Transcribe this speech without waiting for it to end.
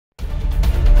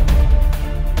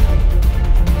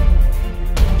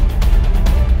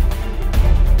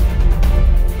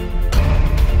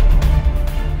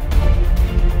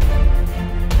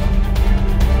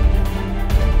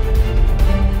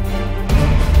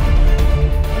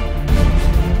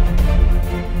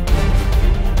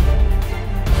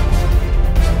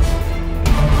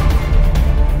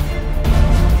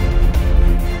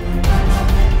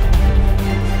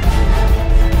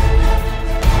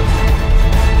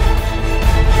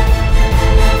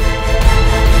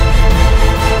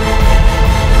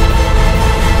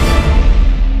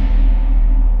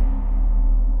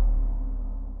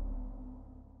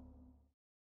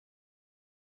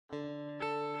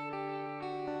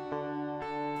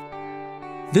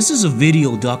This is a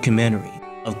video documentary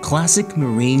of Classic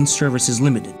Marine Services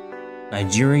Limited,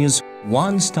 Nigeria's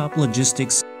one-stop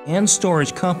logistics and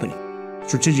storage company,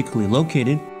 strategically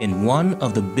located in one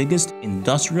of the biggest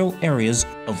industrial areas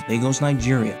of Lagos,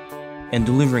 Nigeria, and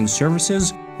delivering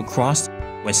services across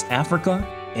West Africa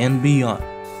and beyond.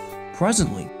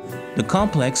 Presently, the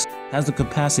complex has the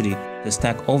capacity to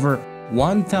stack over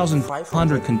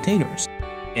 1,500 containers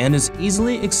and is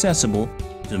easily accessible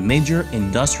to major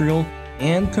industrial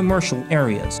and commercial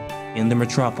areas in the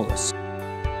metropolis.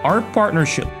 Our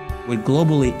partnership with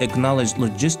globally acknowledged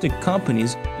logistic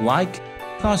companies like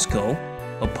Costco,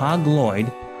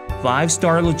 Hapag-Lloyd,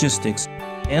 5-Star Logistics,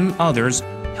 and others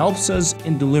helps us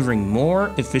in delivering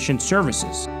more efficient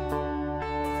services.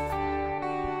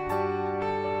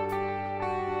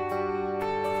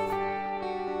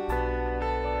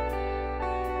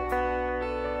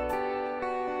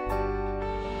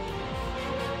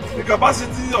 The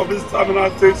capacity of this terminal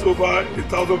takes over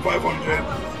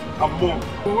 1,500 and more.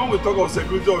 When we talk of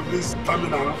security of this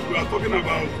terminal, we are talking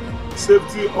about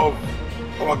safety of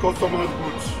our customers'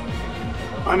 goods.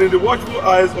 And in the watchful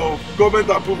eyes of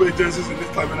government-approved agencies in this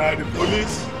terminal, the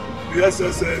police, the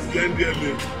SSS, the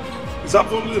NDLA, it's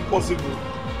absolutely impossible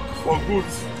for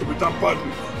goods to be tampered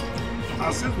with.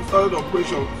 And since we started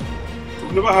operations,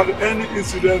 we've never had any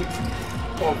incident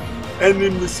of any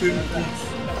missing goods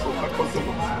from our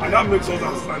customers. And that makes us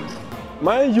outstanding.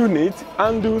 My unit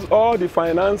handles all the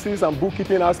finances and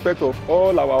bookkeeping aspects of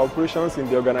all our operations in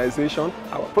the organization.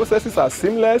 Our processes are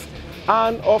seamless,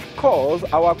 and of course,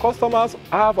 our customers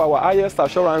have our highest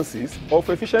assurances of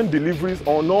efficient deliveries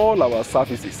on all our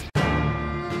services.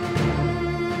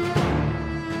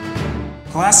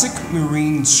 Classic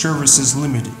Marine Services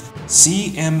Limited,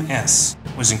 CMS,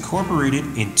 was incorporated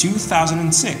in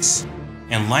 2006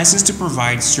 and licensed to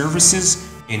provide services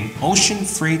in ocean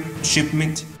freight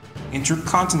shipment,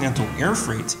 intercontinental air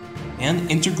freight, and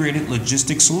integrated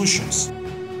logistics solutions.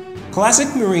 Classic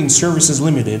Marine Services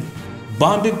Limited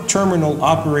bonded terminal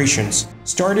operations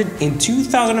started in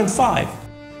 2005.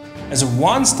 As a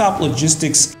one-stop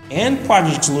logistics and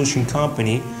project solution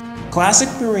company, Classic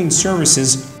Marine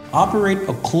Services operate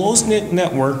a close-knit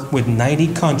network with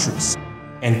 90 countries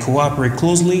and cooperate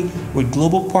closely with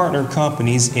global partner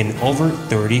companies in over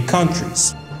 30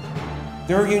 countries.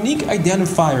 Their unique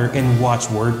identifier and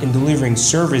watchword in delivering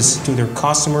service to their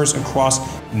customers across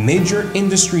major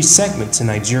industry segments in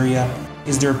Nigeria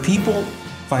is their people,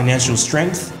 financial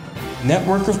strength,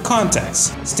 network of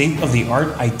contacts,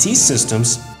 state-of-the-art IT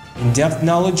systems, in-depth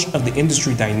knowledge of the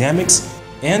industry dynamics,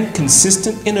 and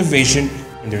consistent innovation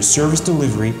in their service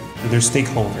delivery to their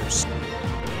stakeholders.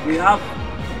 We have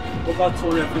over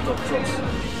 200 fleet of trucks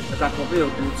that can convey your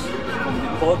goods from the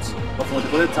port or from the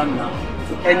bullet terminal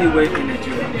to anywhere in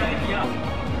Nigeria.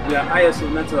 We are ISO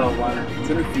 9001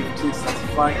 2015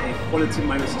 certified a quality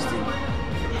management system.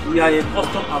 We are a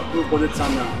custom approved bullet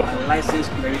terminal and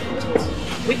licensed clearing agent.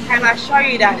 We can assure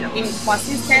you that in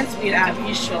consistent with our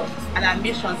mission and our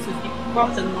mission to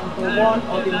become the #1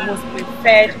 or the most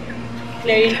preferred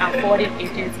clearing and forwarding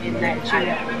agents in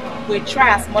Nigeria, we try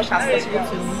as much as possible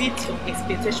to meet your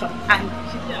expectation and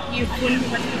even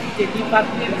deliver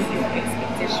beyond your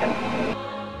expectation.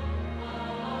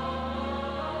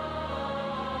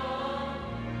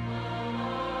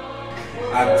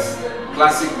 At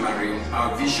Classic Marine,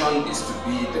 our vision is to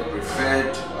be the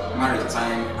preferred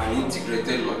maritime and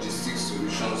integrated logistics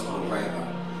solutions provider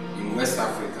in West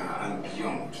Africa and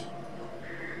beyond.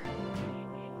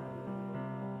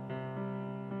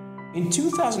 In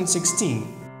 2016,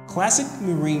 Classic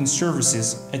Marine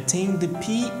Services attained the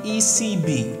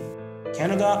PECB,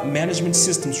 Canada Management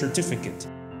System Certificate,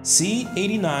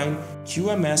 C89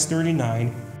 QMS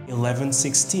 39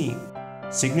 1116,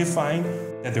 signifying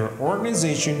that their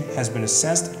organization has been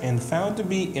assessed and found to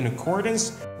be in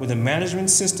accordance with the management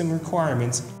system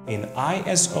requirements in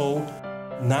ISO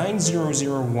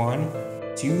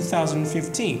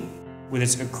 9001-2015, with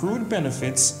its accrued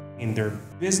benefits in their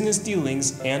business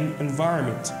dealings and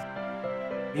environment.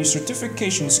 The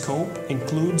certification scope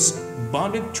includes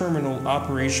bonded terminal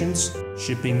operations,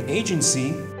 shipping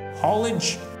agency,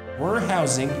 haulage,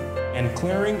 warehousing, and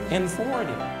clearing and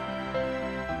forwarding.